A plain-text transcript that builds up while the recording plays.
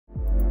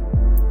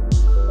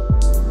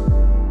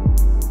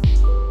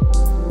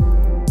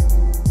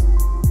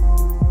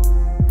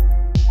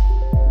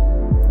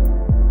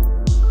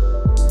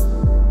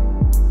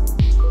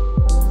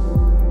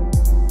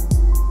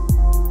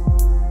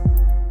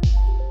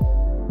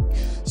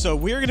So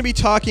we're going to be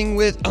talking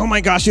with, oh my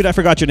gosh, dude, I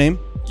forgot your name.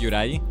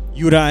 Juraj.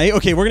 Juraj.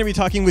 Okay, we're going to be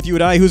talking with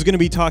Juraj, who's going to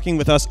be talking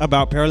with us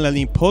about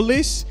Paralelni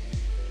Polis.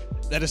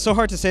 That is so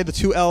hard to say. The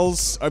two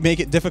L's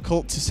make it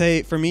difficult to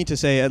say, for me to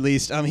say at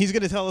least. He's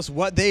going to tell us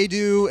what they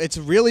do. It's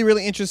really,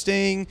 really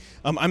interesting.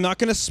 I'm not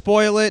going to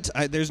spoil it.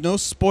 There's no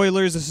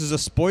spoilers. This is a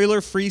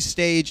spoiler-free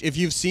stage. If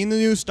you've seen the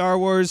new Star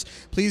Wars,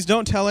 please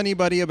don't tell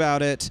anybody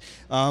about it.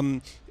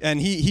 And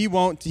he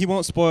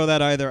won't spoil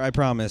that either, I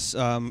promise.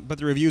 But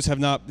the reviews have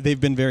not.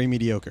 They've been very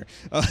mediocre.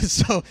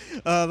 So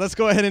let's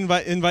go ahead and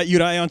invite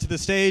Juraj onto the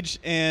stage.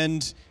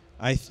 And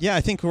I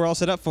think we're all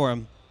set up for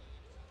him.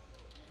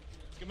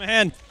 Give him a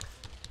hand.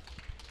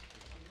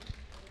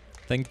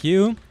 Thank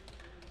you.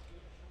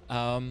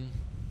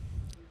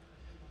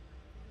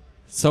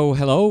 So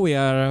hello, we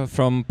are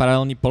from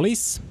Paralelni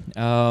Polis.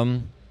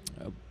 The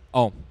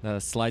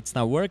slides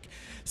now work.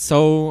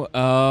 So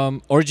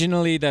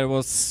originally there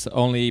was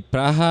only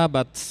Praha,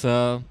 but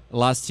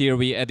last year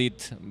we added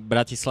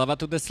Bratislava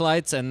to the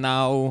slides, and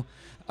now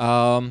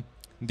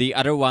the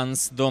other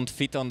ones don't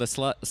fit on the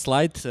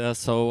slide.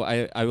 So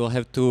I will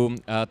have to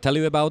tell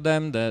you about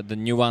them. The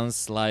new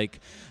ones like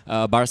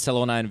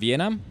Barcelona and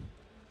Vienna.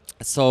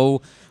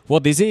 So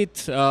what is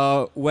it?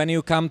 When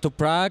you come to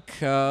Prague,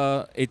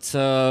 it's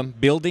a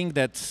building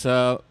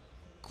that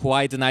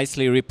quite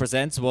nicely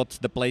represents what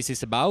the place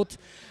is about.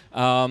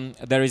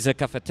 There is a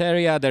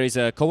cafeteria, there is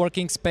a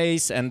co-working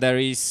space, and there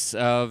is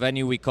a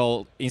venue we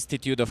call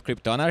Institute of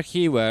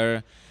Crypto-Anarchy,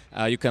 where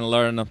you can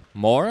learn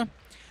more.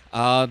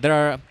 There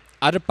are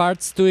other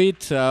parts to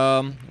it,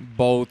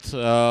 both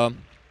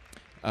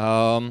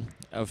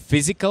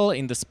physical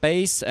in the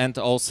space and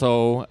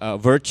also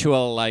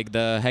virtual, like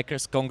the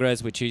Hackers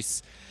Congress, which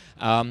is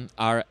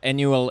our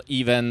annual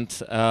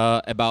event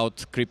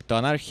about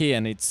crypto-anarchy,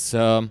 and it's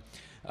one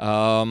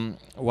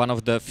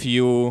of the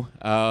few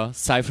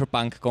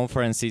cypherpunk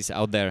conferences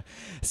out there.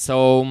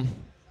 So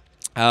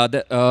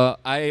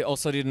I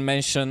also didn't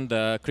mention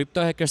the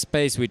crypto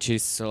hackerspace, which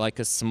is like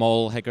a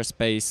small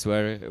hackerspace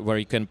where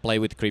you can play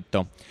with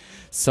crypto.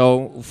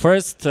 So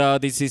first,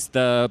 this is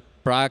the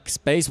Prague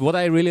space. What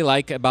I really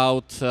like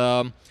about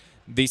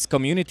these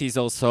communities,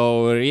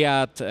 also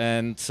Riyadh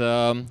and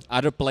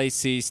other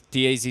places,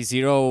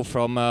 TAZ0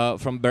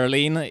 from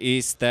Berlin,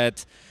 is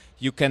that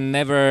you can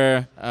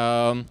never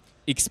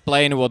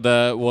explain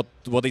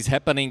what is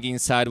happening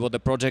inside, what the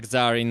projects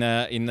are in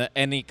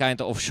any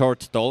kind of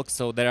short talk.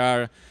 So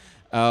there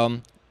are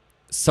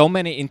so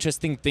many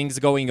interesting things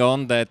going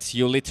on that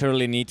you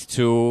literally need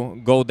to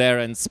go there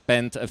and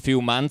spend a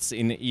few months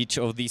in each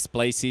of these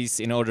places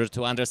in order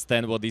to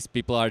understand what these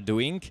people are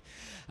doing.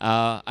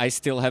 I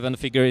still haven't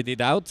figured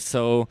it out,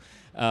 so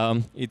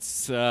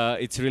it's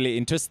really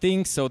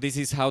interesting. So this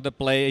is how the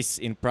place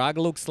in Prague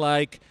looks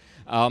like.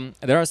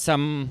 There are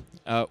some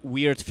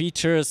weird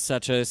features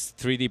such as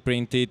 3D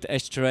printed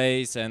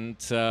ashtrays and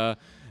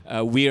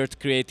weird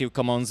Creative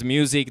Commons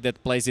music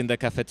that plays in the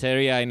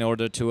cafeteria in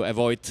order to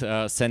avoid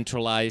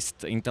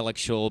centralized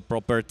intellectual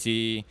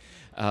property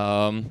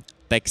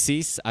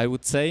taxes, I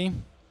would say.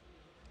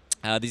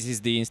 This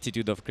is the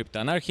Institute of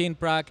Crypto-Anarchy in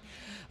Prague.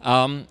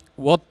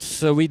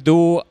 What we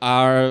do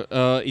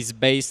is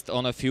based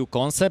on a few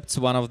concepts.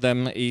 One of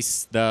them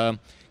is the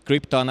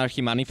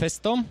Crypto-Anarchy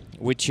Manifesto,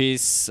 which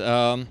is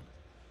a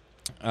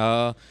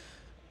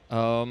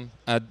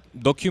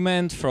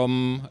document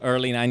from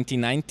early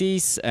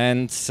 1990s,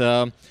 and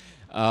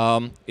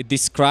it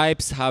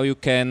describes how you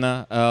can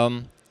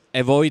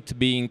avoid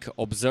being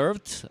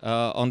observed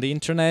on the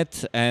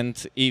internet,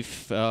 and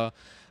if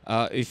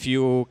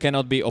you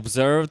cannot be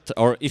observed,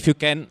 or if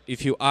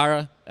you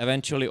are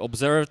eventually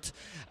observed,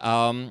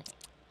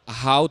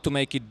 how to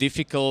make it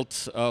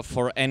difficult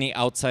for any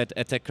outside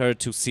attacker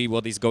to see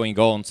what is going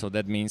on. So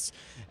that means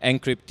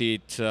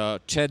encrypted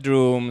chat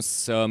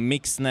rooms,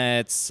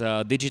 mixnets,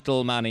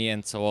 digital money,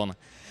 and so on.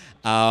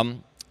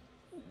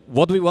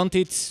 What we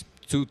wanted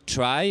to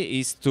try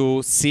is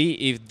to see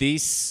if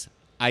this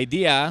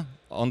idea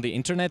on the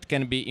internet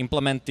can be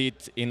implemented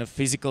in a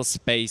physical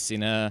space,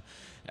 in a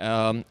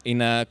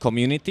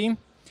community.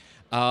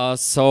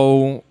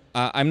 So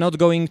I'm not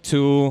going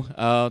to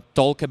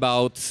talk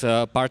about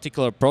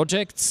particular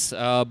projects,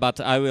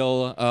 but I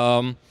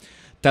will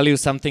tell you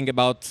something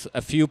about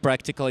a few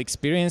practical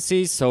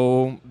experiences.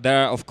 So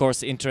there are, of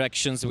course,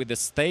 interactions with the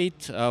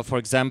state. For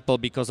example,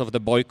 because of the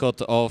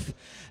boycott of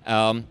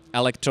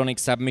electronic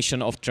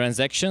submission of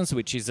transactions,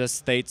 which is a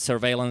state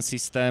surveillance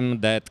system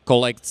that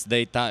collects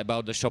data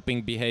about the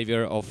shopping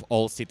behavior of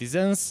all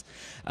citizens.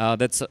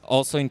 That's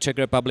also in Czech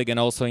Republic and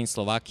also in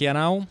Slovakia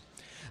now.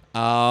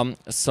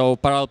 So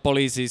Paralelni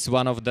Polis is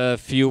one of the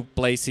few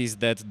places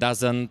that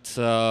doesn't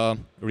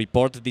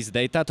report this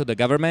data to the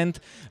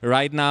government.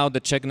 Right now, the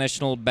Czech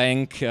National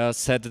Bank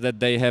said that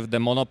they have the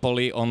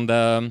monopoly on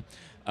the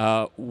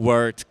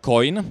word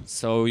coin,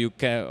 so you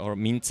can, or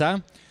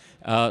minca.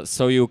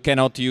 So you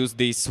cannot use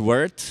this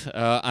word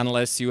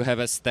unless you have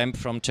a stamp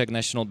from Czech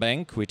National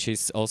Bank, which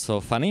is also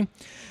funny.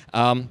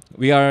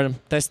 We are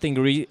testing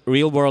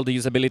real-world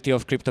usability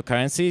of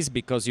cryptocurrencies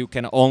because you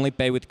can only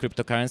pay with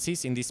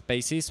cryptocurrencies in these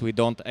spaces. We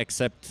don't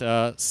accept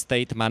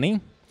state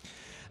money.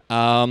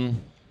 In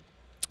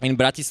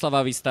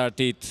Bratislava, we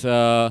started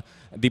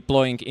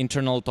deploying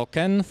internal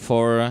token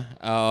for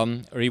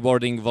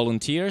rewarding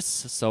volunteers,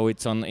 so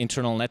it's on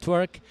internal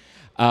network.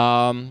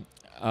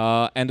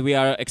 And we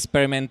are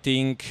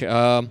experimenting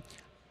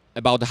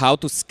about how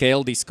to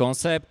scale this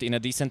concept in a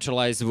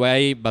decentralized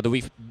way, but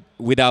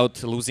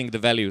without losing the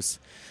values.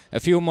 A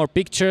few more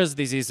pictures.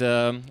 This is,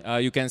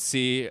 you can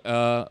see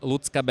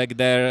Lucka back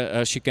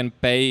there. She can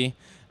pay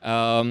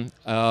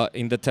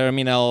in the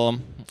terminal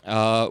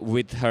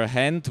with her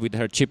hand, with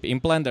her chip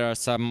implant. There are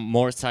some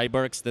more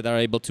cyborgs that are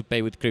able to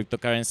pay with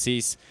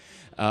cryptocurrencies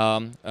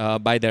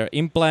by their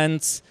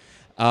implants.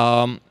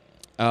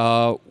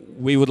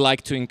 We would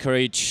like to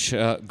encourage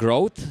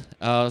growth,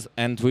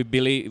 and we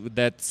believe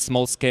that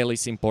small scale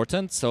is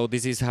important. So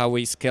this is how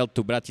we scaled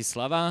to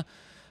Bratislava.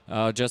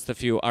 Just a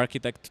few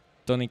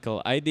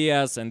architectonical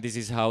ideas, and this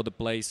is how the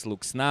place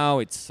looks now.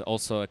 It's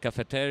also a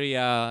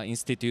cafeteria,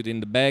 institute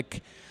in the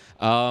back.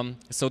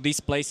 So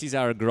these places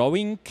are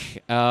growing,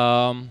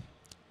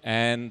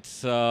 and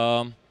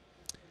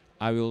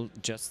I will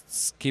just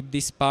skip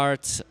this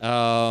part.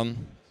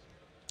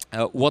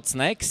 What's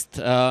next?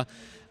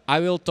 I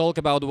will talk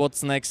about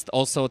what's next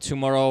also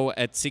tomorrow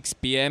at 6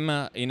 p.m.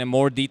 In a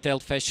more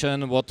detailed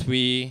fashion, what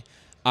we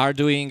are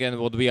doing and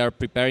what we are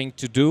preparing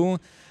to do.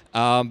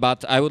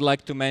 But I would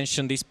like to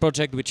mention this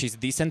project, which is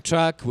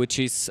Decentrac, which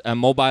is a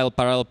mobile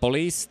parallel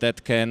police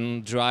that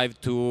can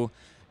drive to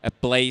a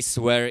place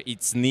where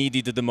it's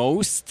needed the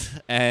most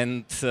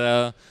and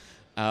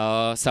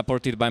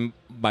supported by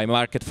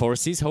market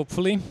forces,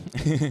 hopefully.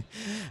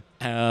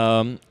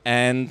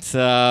 It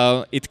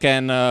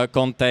can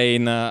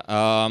contain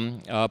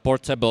a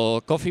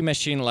portable coffee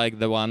machine like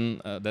the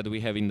one that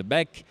we have in the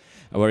back,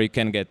 where you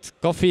can get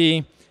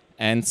coffee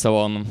and so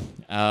on.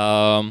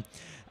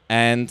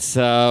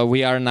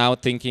 We are now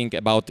thinking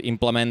about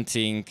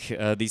implementing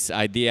this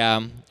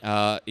idea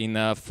in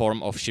a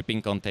form of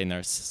shipping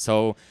containers.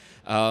 So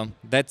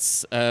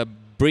that's a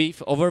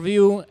brief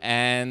overview,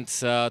 and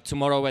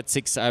tomorrow at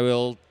 6 I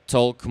will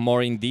talk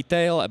more in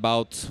detail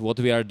about what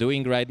we are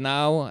doing right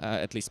now,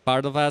 at least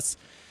part of us.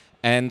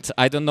 And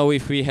I don't know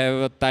if we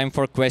have time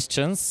for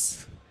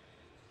questions.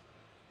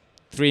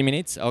 3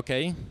 minutes,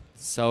 okay.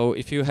 So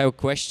if you have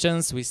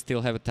questions, we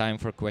still have time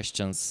for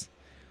questions.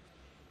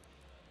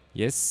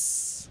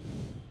 Yes?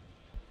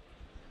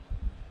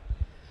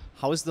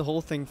 How is the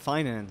whole thing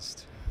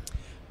financed?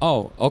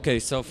 Oh, okay.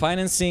 So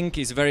financing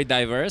is very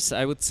diverse,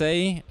 I would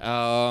say.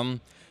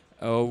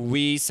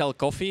 We sell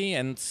coffee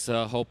and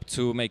hope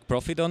to make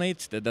profit on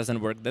it. That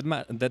doesn't work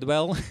that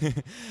well.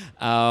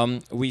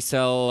 We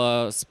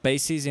sell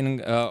spaces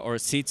or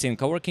seats in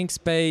co-working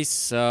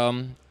space,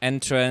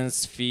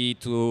 entrance fee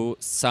to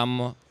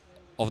some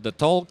of the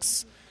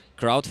talks,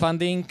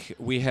 crowdfunding.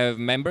 We have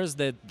members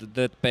that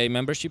pay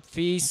membership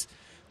fees.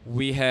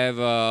 We have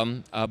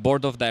a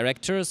board of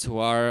directors who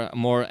are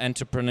more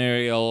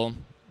entrepreneurial,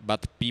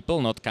 but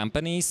people, not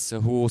companies,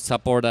 who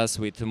support us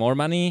with more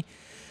money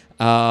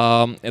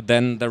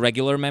than the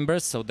regular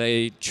members, so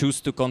they choose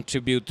to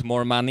contribute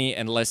more money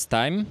and less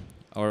time,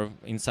 or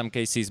in some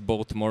cases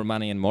both more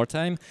money and more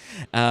time.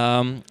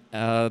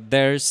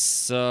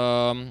 There's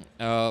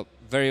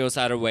various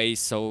other ways.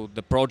 So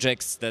the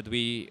projects that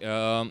we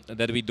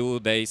do,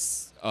 they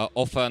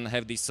often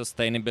have this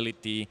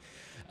sustainability,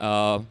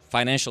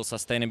 financial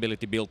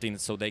sustainability built in,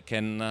 so they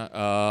can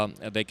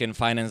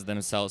finance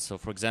themselves. So,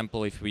 for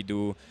example, if we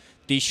do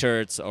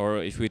T-shirts,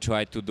 or if we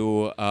try to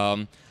do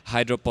open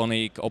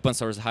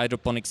source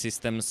hydroponic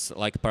systems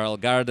like Parallel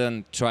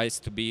Garden, tries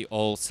to be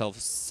all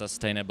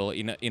self-sustainable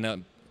in a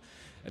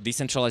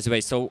decentralized way.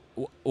 So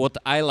what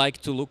I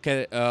like to look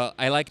at,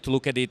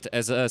 it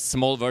as a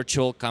small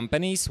virtual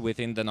companies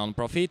within the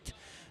nonprofit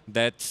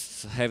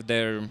that have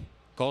their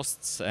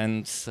costs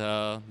and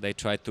they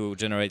try to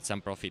generate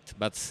some profit.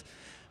 But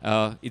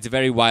it's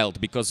very wild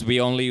because we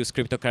only use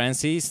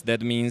cryptocurrencies.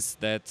 That means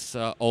that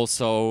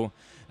also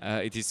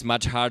it is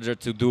much harder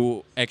to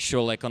do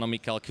actual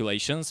economic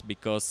calculations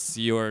because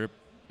you're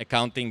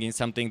accounting in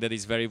something that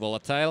is very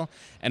volatile,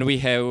 and we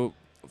have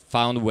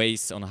found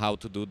ways on how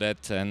to do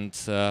that and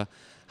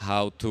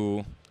how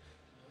to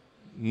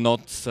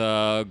not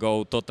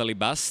go totally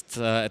bust,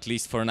 at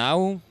least for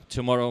now.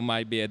 Tomorrow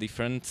might be a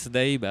different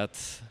day, but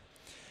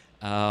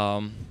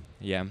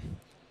yeah.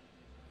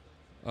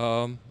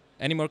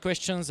 Any more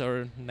questions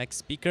or next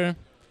speaker?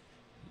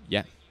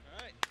 Yeah.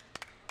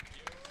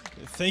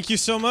 Thank you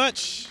so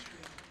much.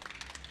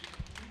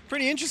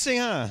 Pretty interesting,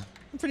 huh?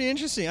 Pretty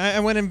interesting. I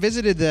went and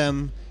visited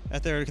them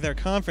at their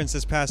conference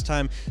this past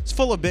time. It's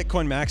full of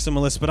Bitcoin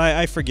maximalists, but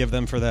I forgive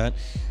them for that.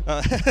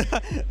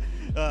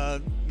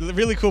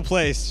 Really cool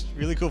place.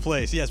 Really cool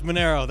place. Yes,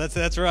 Monero.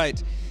 That's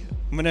right.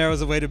 Monero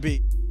is the way to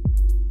be.